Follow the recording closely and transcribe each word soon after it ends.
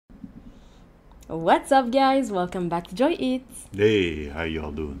What's up, guys? Welcome back to Joy Eats. Hey, how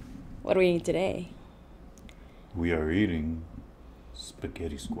y'all doing? What are we eating today? We are eating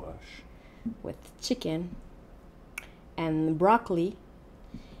spaghetti squash. With chicken and broccoli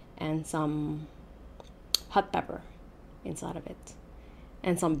and some hot pepper inside of it,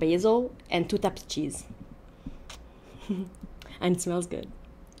 and some basil and 2 types of cheese. And it smells good.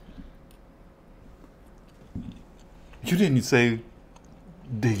 You didn't say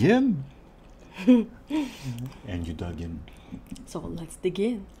dig in. And you dug in. So let's dig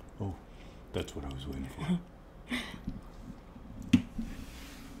in. Oh, that's what I was waiting for.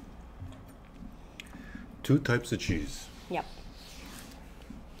 Two types of cheese. Yep.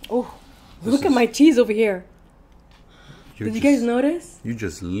 Oh, look at my cheese over here. Did you guys notice? You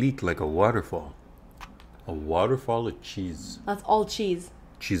just leak like a waterfall. A waterfall of cheese. That's all cheese.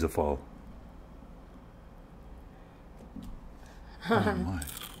 Cheese-a-fall. Oh my.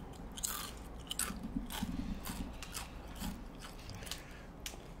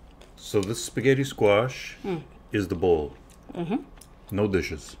 So this spaghetti squash is the bowl. Mm-hmm. No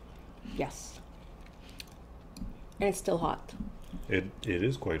dishes. Yes. And it's still hot. It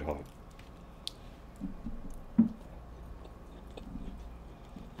is quite hot.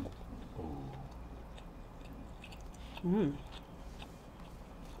 Mm.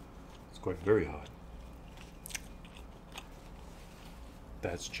 It's quite very hot.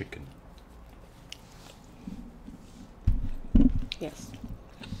 That's chicken. Yes.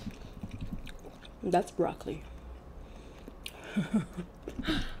 That's broccoli.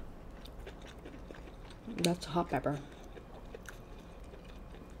 That's hot pepper.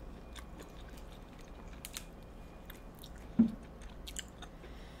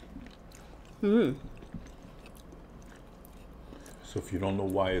 Mm. So if you don't know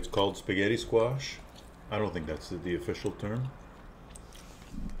why it's called spaghetti squash, I don't think that's the official term.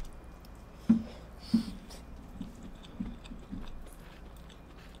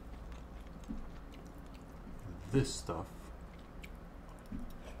 This stuff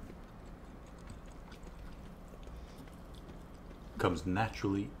comes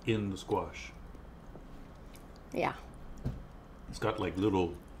naturally in the squash. Yeah. It's got like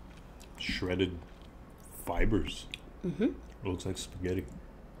little shredded fibers. Mm-hmm. It looks like spaghetti.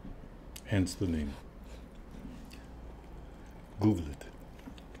 Hence the name. Google it.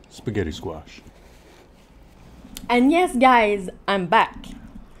 Spaghetti squash. And yes, guys, I'm back.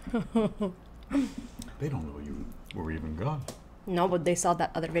 They don't know you were even gone. No, but they saw that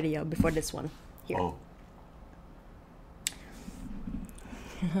other video before this one. Here. Oh.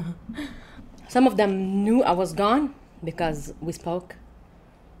 Some of them knew I was gone because we spoke.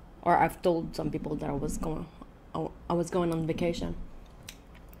 Or I've told some people that I was going on vacation.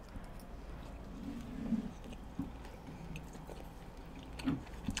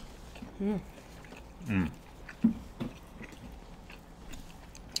 Mm. Mm.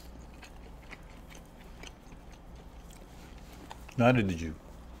 Not only did you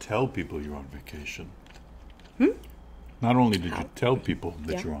tell people you're on vacation. Not only did you tell people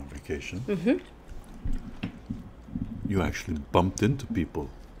that you're on vacation, you actually bumped into people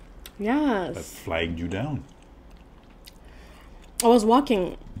that Yes. flagged you down. I was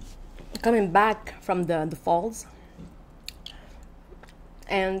walking, coming back from the falls,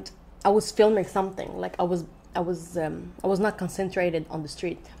 and I was filming something. Like I was not concentrated on the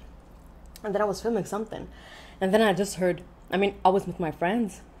street, and then I was filming something, and then I just heard. I mean, I was with my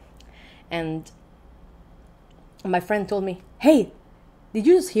friends, and my friend told me, "Hey, did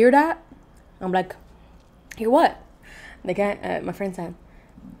you just hear that?" I'm like, "Hear what?" The guy, my friend said,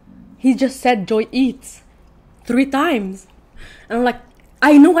 "He just said Joy Eats 3 times." And I'm like,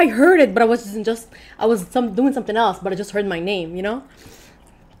 I know I heard it, but I was doing something else, but I just heard my name, you know?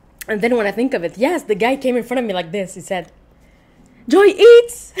 And then when I think of it, yes, the guy came in front of me like this. He said, "Joy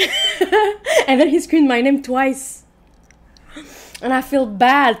Eats!" And then he screamed my name twice. And I feel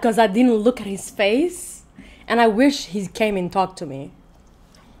bad because I didn't look at his face. And I wish he came and talked to me.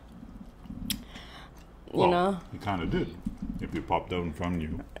 You know? He kind of did. If he popped out in front of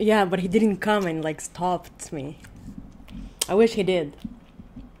you. Yeah, but he didn't come and like stopped me. I wish he did.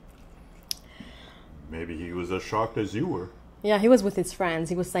 Maybe he was as shocked as you were. Yeah, he was with his friends.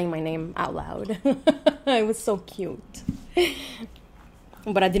 He was saying my name out loud. It was so cute.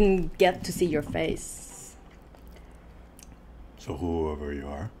 But I didn't get to see your face. So whoever you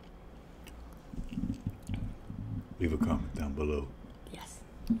are, leave a comment down below. Yes.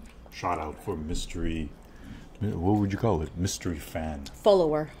 Shout out for mystery. What would you call it? Mystery fan.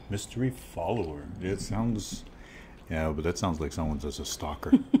 Follower. Mystery follower. It sounds... Yeah, but that sounds like someone that's a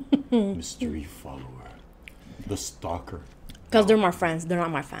stalker. Mystery follower. The stalker. Because they're my friends. They're not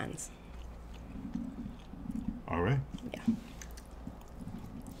my fans. All right. Yeah.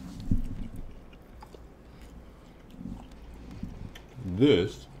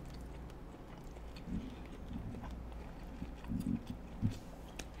 This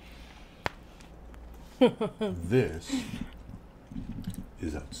this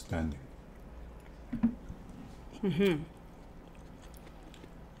is outstanding.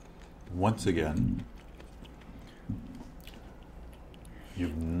 Once again,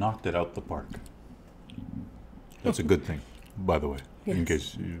 you've knocked it out the park. That's a good thing, by the way, in Yes.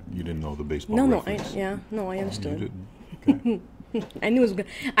 case you didn't know the baseball No, reference. I You understood. didn't? Okay. I knew it was good.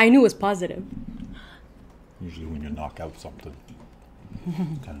 I knew it was positive. Usually when you knock out something,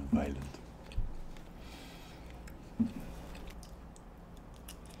 it's kind of violent.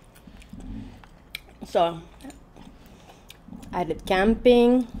 So, I did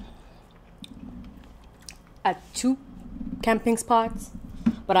camping at 2 camping spots,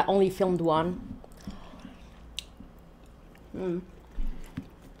 but I only filmed one.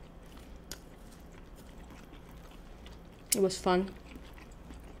 It was fun.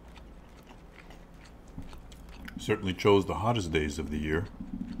 Certainly chose the hottest days of the year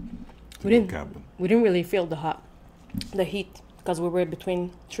to We go didn't. camping. We didn't really feel the heat, because we were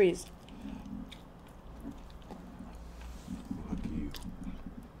between trees. Lucky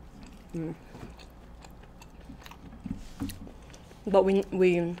you. But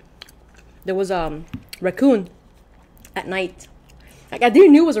we there was a raccoon at night. Like, I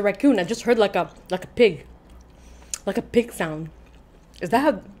didn't know it was a raccoon. I just heard like a pig sound. Is that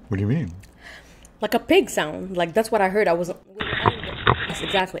how? What do you mean? Like a pig sound. Like, that's what I heard. I was. Yes,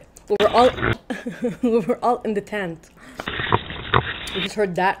 exactly. We were all we were all in the tent. We just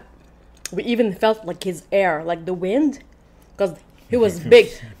heard that. We even felt like his air, like the wind, because he was big.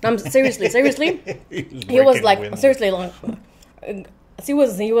 I'm seriously. He was like seriously like. He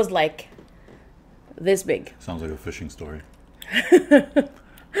was like this big. Sounds like a fishing story.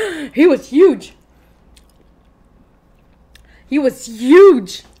 He was huge. He was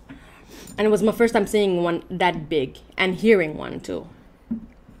huge. And it was my first time seeing one that big and hearing one too.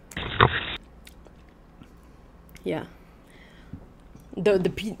 Yeah.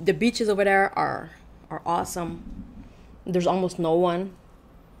 The beaches over there are awesome. There's almost no one.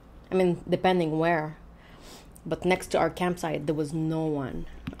 I mean, depending where. But next to our campsite, there was no one.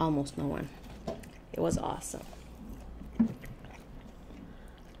 Almost no one. It was awesome.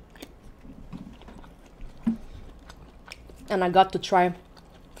 And I got to try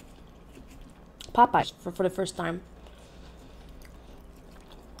Popeyes for the first time,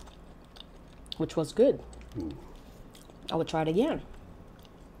 which was good. I would try it again.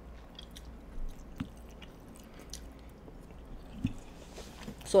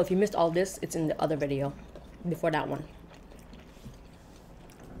 So if you missed all this, it's in the other video before that one.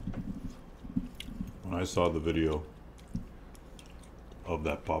 When I saw the video of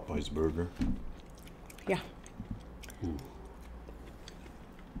that Popeye's burger, Yeah.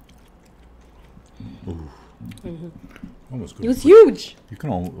 almost It couldn't was put- huge. You can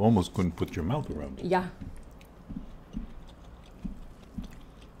almost couldn't put your mouth around it. Yeah.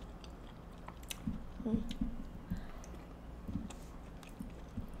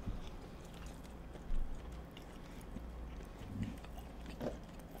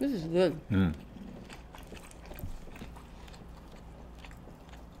 This is good.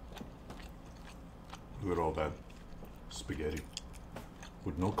 Look at all that spaghetti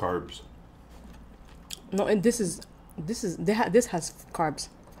with no carbs. No, and this has carbs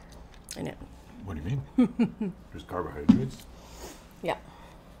in it. What do you mean? There's carbohydrates? Yeah.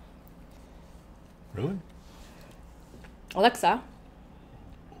 Really? Alexa,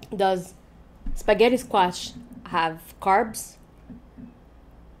 does spaghetti squash have carbs?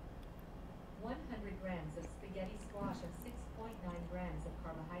 100 grams of spaghetti squash have 6.9 grams of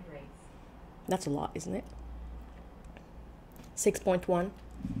carbohydrates. That's a lot, isn't it? 6.1.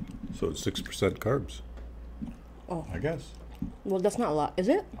 So it's 6% carbs. Oh. I guess. Well, that's not a lot, is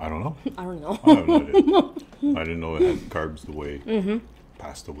it? I don't know. I don't know. I have no idea. I didn't know it had carbs the way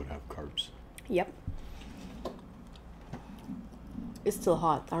pasta would have carbs. Yep. It's still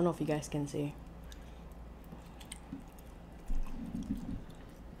hot. I don't know if you guys can see.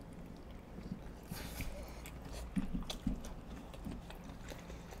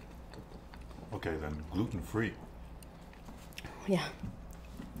 Okay, then gluten-free. Yeah.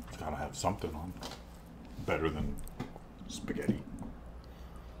 It's gotta have something on. Better than spaghetti.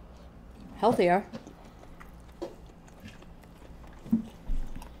 Healthier.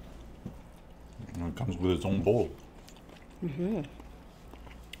 And it comes with its own bowl. And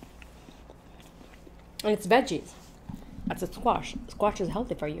it's veggies. That's a squash. Squash is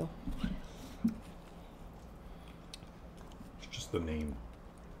healthy for you. the name.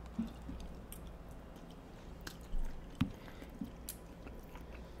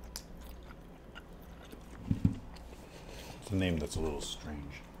 It's a name that's a little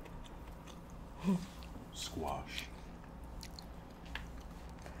strange. Squash.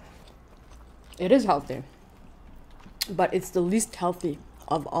 It is healthy, but it's the least healthy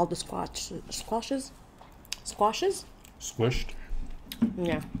of all the squashes. Squished?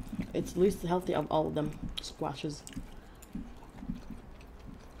 Yeah, it's least healthy of all of them squashes.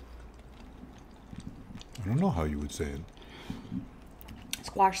 I don't know how you would say it.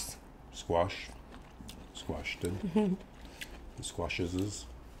 Squash. Squash. Squashed it. The squashes is.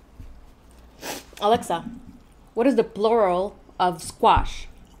 Alexa, what is the plural of squash?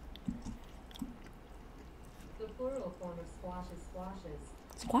 The plural form of squash is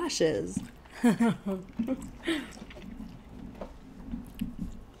squashes. Squashes.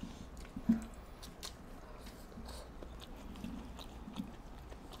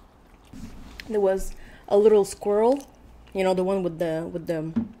 There was a little squirrel, you know, the one with the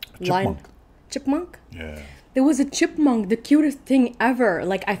line. Chipmunk. Chipmunk? Yeah. There was a chipmunk, the cutest thing ever.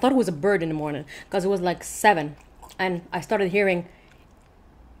 Like, I thought it was a bird in the morning because it was like 7, and I started hearing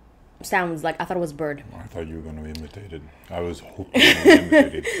sounds like I thought it was a bird. I thought you were going to imitate it. I was hoping you would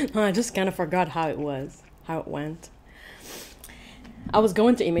imitate it. I just kind of forgot how it went. I was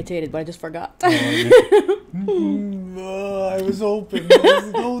going to imitate it, but I just forgot. I was hoping.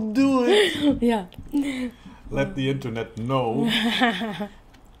 Don't do it. Yeah. Let the internet know.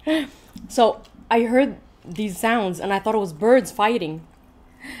 So I heard these sounds and I thought it was birds fighting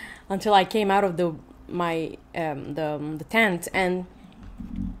until I came out of the tent and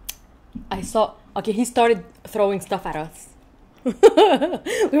I saw. Okay, he started throwing stuff at us.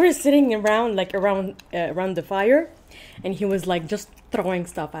 We were sitting around around the fire, and he was like just throwing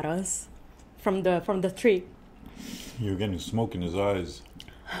stuff at us from the tree. You're getting smoke in his eyes.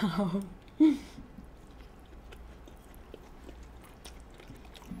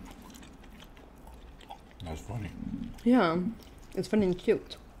 That's funny. Yeah, it's funny and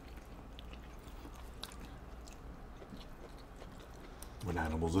cute. When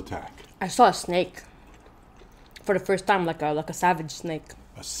animals attack. I saw a snake for the first time, like a savage snake.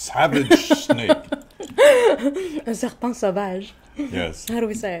 A savage snake. Un serpent sauvage. Yes. How do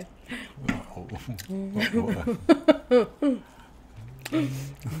we say it?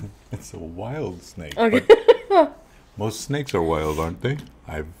 It's a wild snake. Okay. but most snakes are wild, aren't they?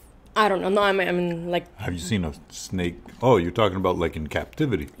 I don't know. No, I mean like. Have you seen a snake? Oh, you're talking about like in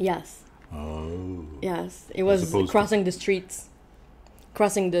captivity. Yes. Oh. Yes. It was opposed to- crossing the streets.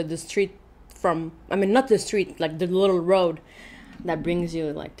 Crossing the street from. I mean, not the street, like the little road that brings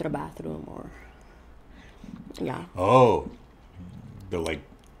you like to the bathroom or. Yeah. Oh.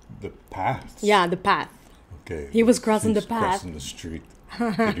 The path. Yeah, the path. Okay. He was crossing the path. Crossing the street.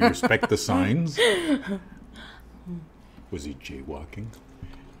 Did you respect the signs? Was he jaywalking?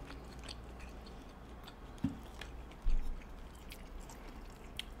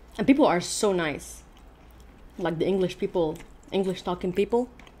 And people are so nice. Like the English people, English talking people.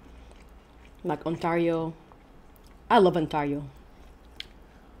 Like Ontario. I love Ontario.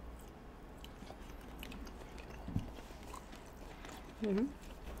 Mm-hmm.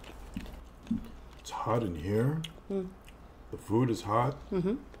 It's hot in here. The food is hot.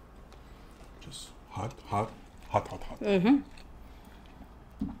 Mm-hmm. Just hot, hot, hot, hot, hot. Mm-hmm.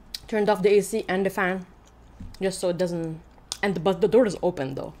 Turned off the AC and the fan. Just so it doesn't... But the door is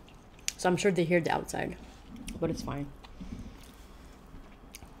open though. So I'm sure they hear the outside. But it's fine.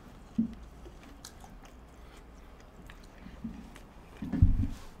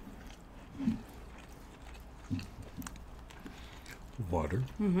 Water.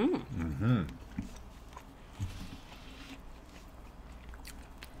 Mm-hmm. Mm-hmm.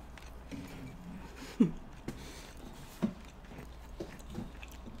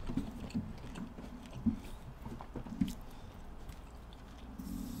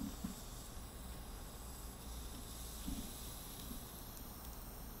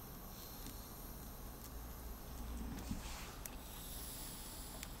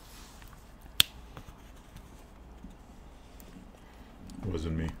 It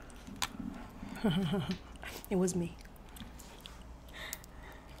wasn't me. It was me.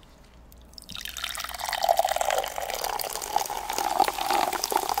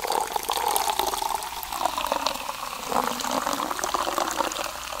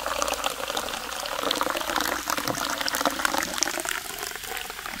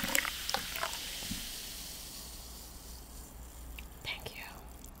 Thank you.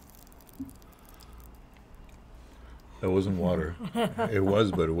 That wasn't water. It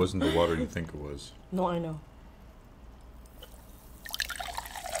was, but it wasn't the water you think it was. No, I know.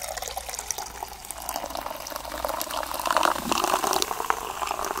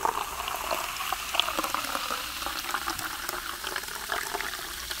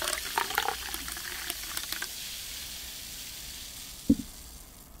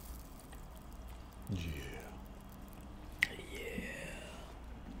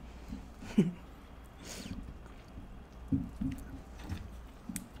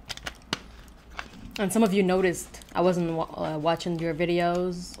 And some of you noticed I wasn't watching your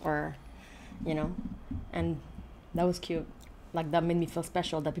videos, or, you know, and that was cute. Like, that made me feel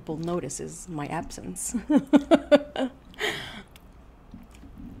special that people notices my absence.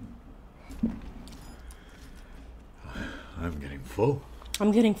 I'm getting full.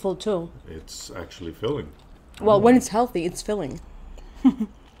 I'm getting full too. It's actually filling. Well, when it's healthy, it's filling.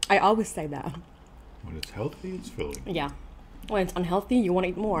 I always say that. When it's healthy, it's filling. Yeah. When it's unhealthy, you want to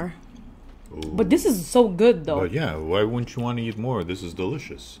eat more. Ooh. But this is so good, though. But yeah, why wouldn't you want to eat more? This is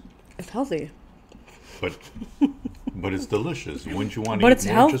delicious. It's healthy. But but it's delicious. Wouldn't you want to But eat it's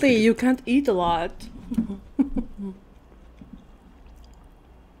more? healthy. You can't eat a lot.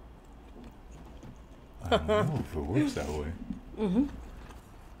 I don't know if it works that way.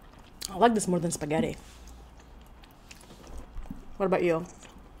 I like this more than spaghetti. What about you?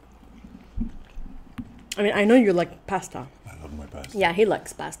 I mean, I know you like pasta. I love my pasta. Yeah, he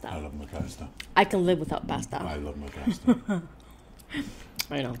likes I pasta. love my pasta. I can live without pasta. I love my pasta.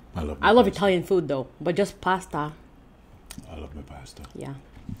 I know. I love I love pasta. Italian food though, but just pasta. I love my pasta. Yeah.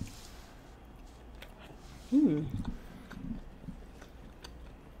 I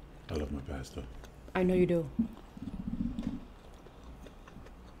love my pasta. I know you do.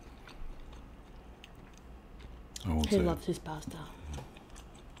 I won't He say loves his pasta.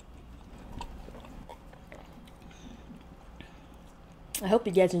 I hope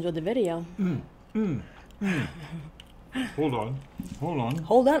you guys enjoyed the video. Hold on. Hold on.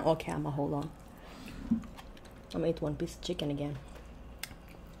 Hold on. Okay, I'm gonna hold on. I'm gonna eat one piece of chicken again.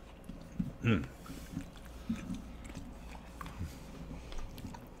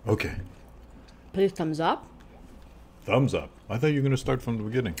 Okay. Please thumbs up. Thumbs up. I thought you were going to start from the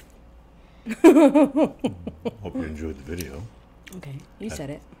beginning. Hope you enjoyed the video Okay, you said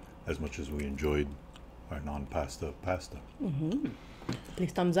it. as much as we enjoyed our non-pasta pasta.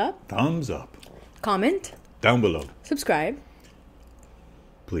 Please thumbs up. Thumbs up. Comment. Down below. Subscribe.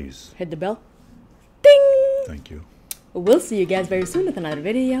 Please. Hit the bell. Ding! Thank you. We'll see you guys very soon with another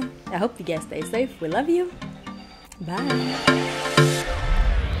video. I hope you guys stay safe. We love you. Bye.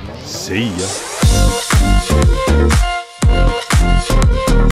 See ya.